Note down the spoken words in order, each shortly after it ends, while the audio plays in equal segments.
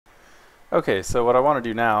Okay, so what I want to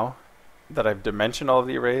do now that I've dimensioned all of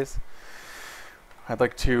the arrays, I'd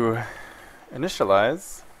like to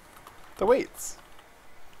initialize the weights.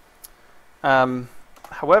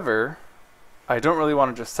 However, I don't really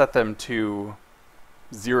want to just set them to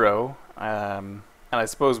 0, and I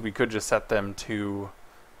suppose we could just set them to,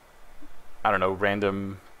 I don't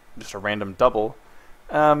know, just a random double.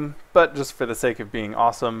 But just for the sake of being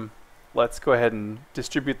awesome, let's go ahead and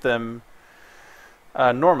distribute them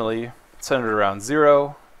normally, centered around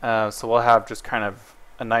 0. So we'll have just kind of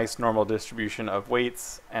a nice normal distribution of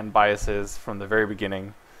weights and biases from the very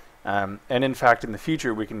beginning. And in fact, in the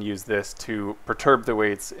future, we can use this to perturb the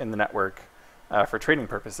weights in the network for trading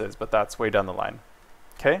purposes, but that's way down the line.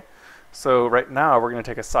 Okay, so right now we're going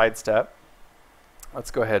to take a side step.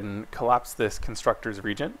 Let's go ahead and collapse this constructors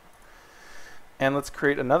region. And let's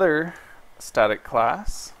create another static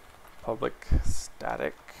class, public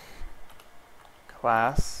static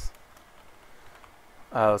class.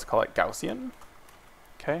 Let's call it Gaussian.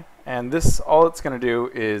 Okay, and this, all it's going to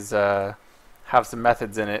do is have some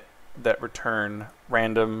methods in it that return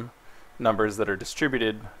random numbers that are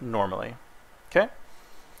distributed normally. Okay,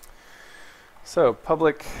 so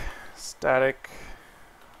public static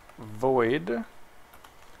void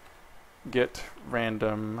get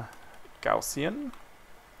random Gaussian.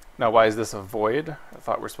 Now, why is this a void? I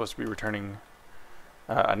thought we're supposed to be returning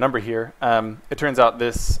a number here. It turns out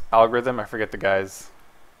this algorithm, I forget the guy's,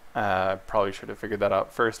 probably should have figured that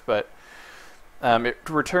out first, but it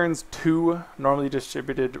returns 2 normally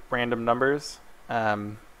distributed random numbers.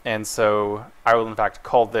 And so I will in fact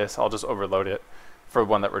call this, I'll just overload it for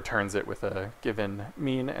one that returns it with a given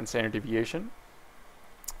mean and standard deviation.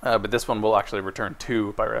 But this one will actually return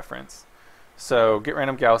 2 by reference. So get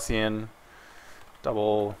random Gaussian,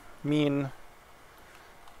 double mean,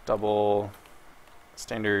 double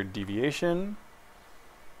standard deviation,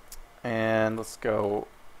 and let's go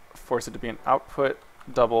force it to be an output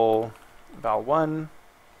double val1,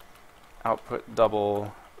 output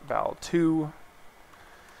double val2,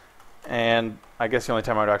 and I guess the only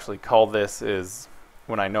time I would actually call this is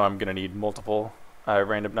when I know I'm going to need multiple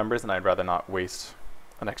random numbers, and I'd rather not waste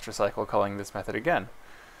an extra cycle calling this method again.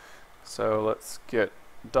 So let's get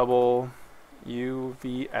double u,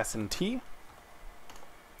 v, s, and t,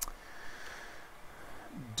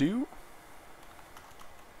 do,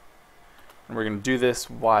 and we're going to do this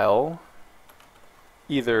while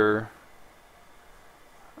either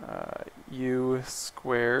u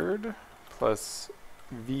squared plus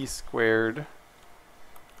v squared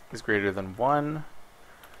is greater than 1,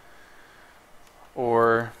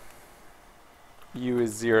 or u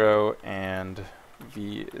is 0 and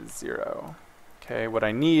v is 0. Okay, what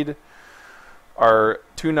I need are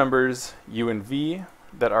 2 numbers, u and v,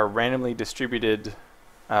 that are randomly distributed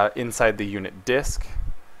inside the unit disk,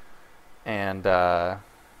 and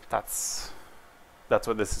that's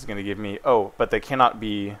what this is going to give me. Oh, but they cannot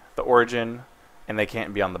be the origin, and they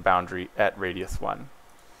can't be on the boundary at radius 1.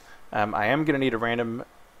 I am going to need a random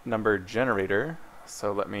number generator,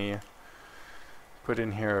 so let me put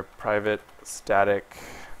in here a private static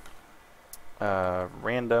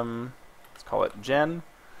random, let's call it gen.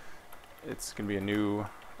 It's going to be a new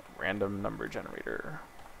random number generator.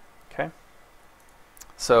 Okay,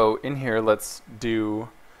 so in here let's do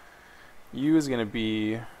u is going to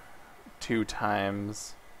be 2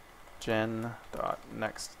 times gen dot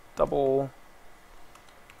next double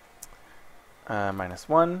minus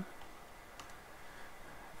 1.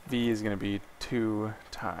 V is going to be 2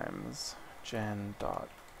 times gen dot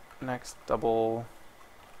next double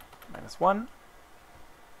minus 1.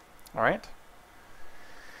 All right.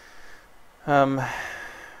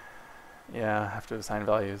 Yeah, I have to assign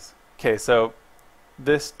values. Okay, so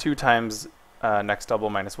this 2 times next double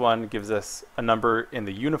minus 1 gives us a number in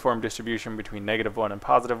the uniform distribution between -1 and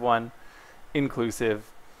 +1, inclusive.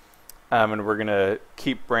 And we're going to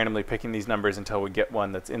keep randomly picking these numbers until we get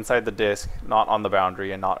one that's inside the disk, not on the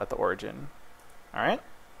boundary, and not at the origin. All right?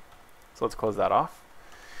 So let's close that off.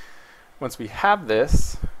 Once we have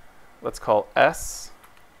this, let's call s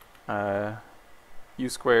u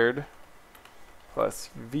squared plus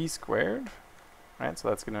v squared. All right, so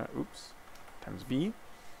that's going to, times v.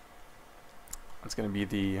 That's going to be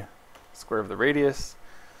the square of the radius.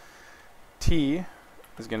 T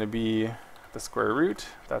is going to be the square root,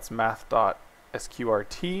 that's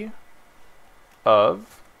math.sqrt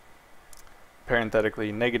of,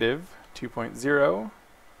 parenthetically, negative 2.0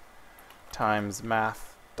 times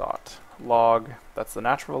math.log, that's the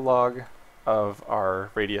natural log of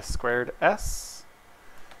our radius squared s,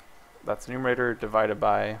 that's numerator divided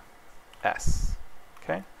by s.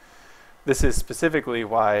 Okay, this is specifically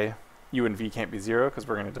why u and v can't be 0 because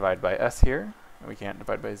we're going to divide by s here, and we can't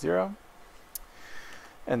divide by 0.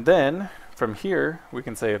 And then from here, we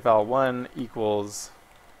can say val1 equals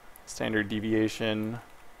standard deviation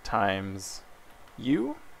times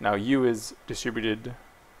u. Now u is distributed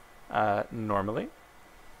normally,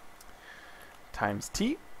 times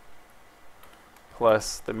t,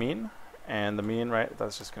 plus the mean. And the mean, right,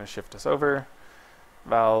 that's just going to shift us over.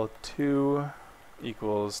 Val2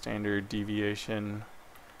 equals standard deviation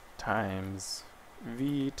times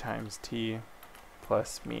v times t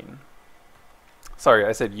plus mean. Sorry,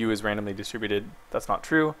 I said u is randomly distributed. That's not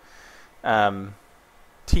true.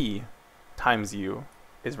 T times u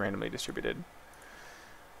is randomly distributed.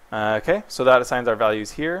 Okay, so that assigns our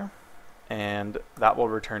values here, and that will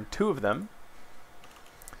return 2 of them.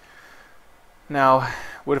 Now,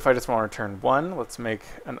 what if I just want to return 1? Let's make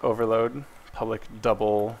an overload, public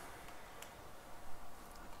double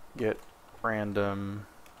get random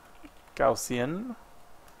Gaussian,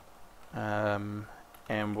 and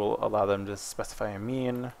we'll allow them to specify a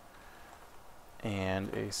mean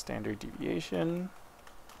and a standard deviation.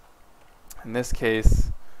 In this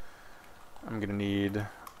case, I'm going to need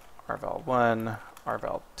rval1,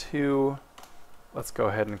 rval2. Let's go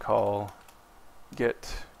ahead and call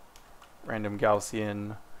get random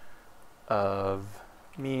Gaussian of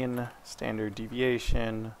mean, standard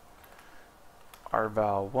deviation,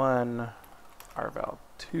 rval1,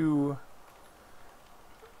 rval2.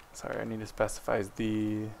 Sorry, I need to specify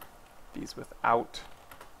these without.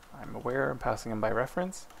 I'm aware I'm passing them by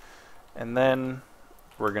reference. And then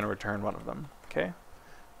we're going to return one of them. Okay.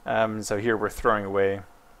 So here we're throwing away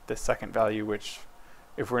the second value, which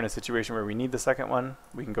if we're in a situation where we need the second one,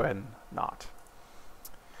 we can go ahead and not.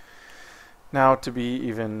 Now to be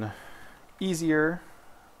even easier,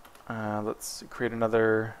 let's create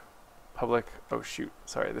another public, oh shoot,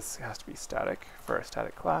 sorry, this has to be static for a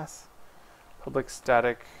static class. Public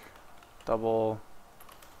static double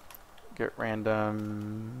get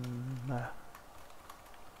random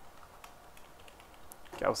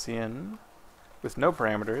Gaussian with no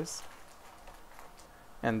parameters.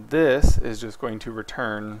 And this is just going to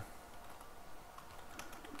return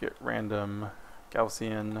get random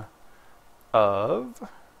Gaussian of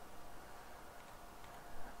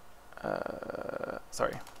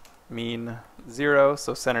mean 0,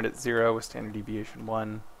 so centered at 0 with standard deviation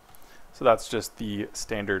 1. So that's just the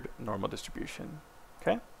standard normal distribution.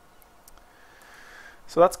 Okay,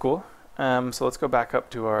 so that's cool. So let's go back up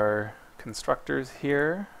to our constructors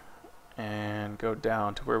here and go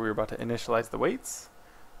down to where we were about to initialize the weights,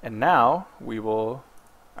 and now we will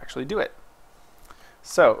actually do it.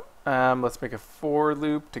 So let's make a for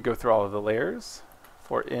loop to go through all of the layers.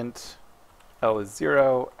 For int L is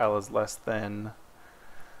 0, L is less than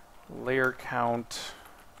layer count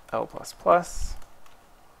L++.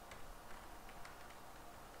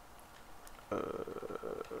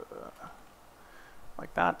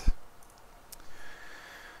 Like that.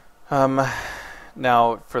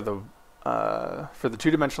 Now for the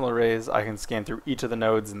two-dimensional arrays, I can scan through each of the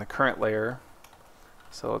nodes in the current layer.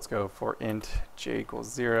 So let's go for int j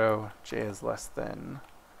equals 0, j is less than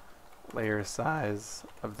layer size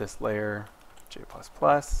of this layer, j++.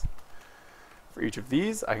 For each of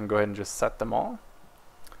these, I can go ahead and just set them all.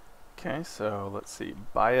 Okay, so let's see,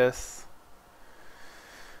 bias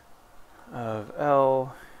of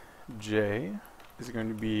L, j is going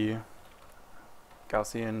to be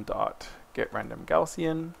Gaussian dot get random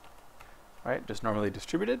Gaussian, right? Just normally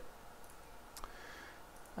distributed.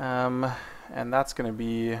 And that's going to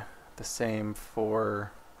be the same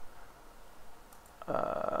for,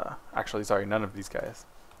 actually, sorry, none of these guys.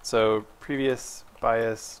 So previous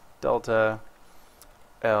bias delta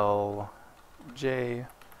L, j,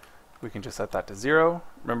 we can just set that to 0.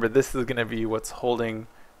 Remember, this is going to be what's holding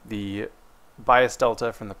the bias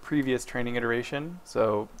delta from the previous training iteration,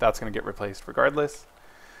 so that's going to get replaced regardless.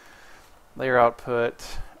 Layer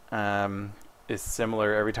output is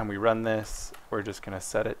similar every time we run this. We're just going to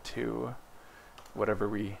set it to whatever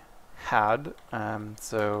we had.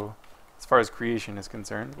 So as far as creation is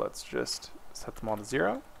concerned, let's just set them all to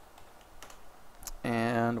 0.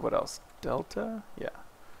 And what else? Delta? Yeah.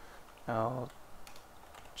 L,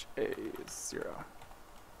 j is 0.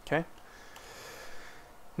 Okay.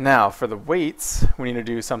 Now for the weights, we need to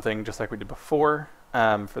do something just like we did before.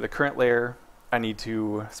 For the current layer, I need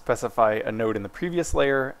to specify a node in the previous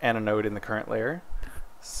layer and a node in the current layer.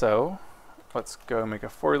 So let's go make a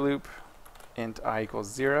for loop. Int I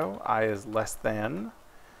equals 0. I is less than.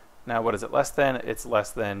 Now what is it less than? It's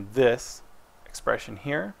less than this expression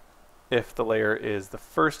here. If the layer is the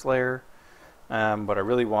first layer, what I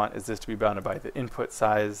really want is this to be bounded by the input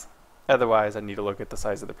size Otherwise, I need to look at the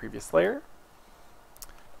size of the previous layer,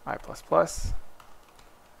 I++.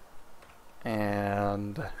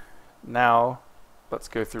 And now let's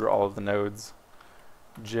go through all of the nodes.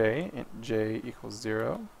 J, int j equals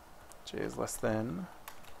 0. J is less than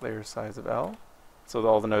layer size of L. So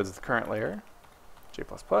all the nodes of the current layer, J++.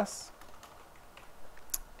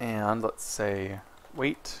 And let's say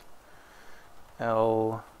weight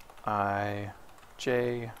L I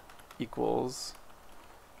j equals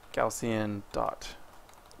Gaussian dot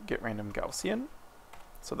get random Gaussian.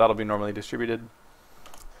 So that'll be normally distributed.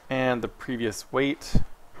 And the previous weight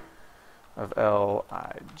of L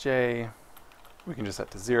I j we can just set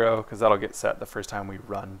to 0 because that'll get set the first time we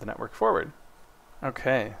run the network forward.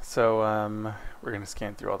 Okay, so we're going to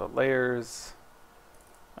scan through all the layers.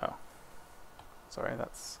 Oh, sorry,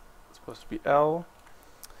 that's supposed to be L.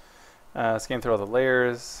 Scan through all the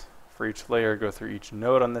layers. For each layer, go through each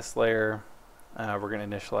node on this layer. We're going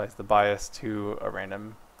to initialize the bias to a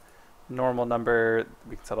random normal number.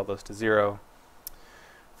 We can set all those to 0.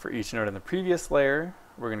 For each node in the previous layer,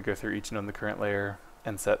 we're going to go through each node in the current layer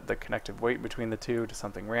and set the connective weight between the two to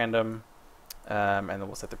something random. And then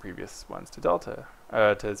we'll set the previous ones to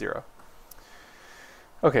to 0.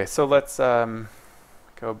 Okay, so let's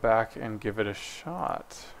go back and give it a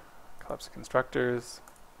shot. Collapse constructors.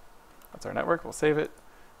 That's our network. We'll save it.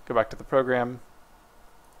 Go back to the program.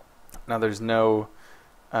 Now there's no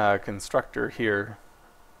constructor here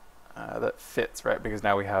that fits, right? Because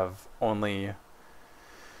now we have only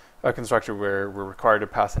a constructor where we're required to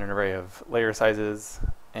pass in an array of layer sizes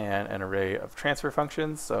and an array of transfer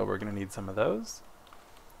functions, so we're going to need some of those.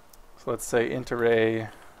 So let's say int array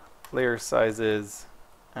layer sizes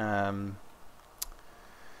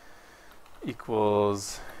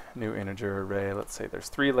equals new integer array. Let's say there's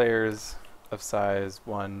 3 layers of size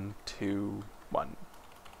 1, 2, 1.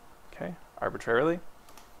 Okay, arbitrarily.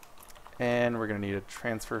 And we're going to need a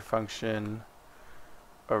transfer function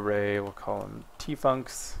array. We'll call them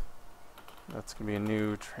tfuncs. That's going to be a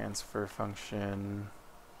new transfer function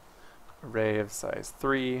array of size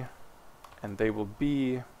 3, and they will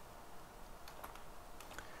be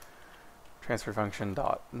transfer function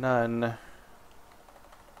dot none,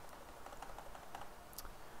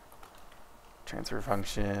 transfer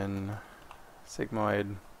function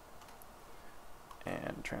sigmoid,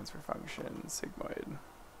 and transfer function sigmoid.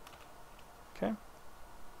 Okay,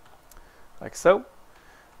 like so.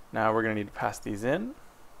 Now we're going to need to pass these in.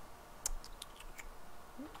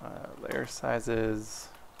 Layer sizes,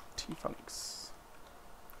 tfuncs,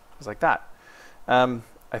 just like that.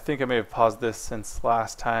 I think I may have paused this since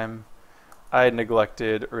last time. I had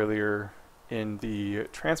neglected earlier in the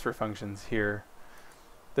transfer functions here.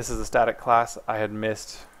 This is a static class. I had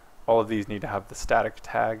missed all of these need to have the static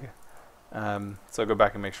tag. So go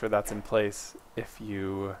back and make sure that's in place if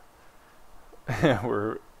you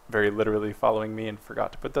were very literally following me and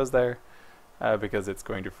forgot to put those there, because it's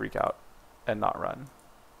going to freak out and not run.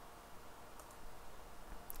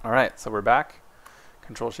 Alright, so we're back.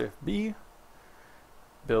 Control-Shift-B.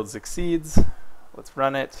 Build succeeds. Let's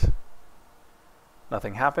run it.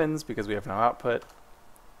 Nothing happens because we have no output.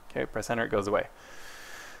 Okay, press enter, it goes away.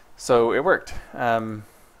 So it worked. I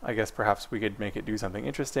guess perhaps we could make it do something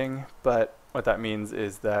interesting, but what that means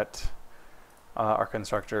is that our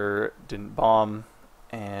constructor didn't bomb,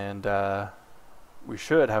 and we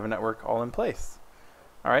should have a network all in place.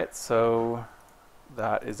 Alright, so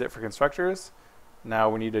that is it for constructors.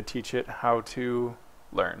 Now we need to teach it how to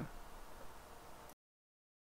learn.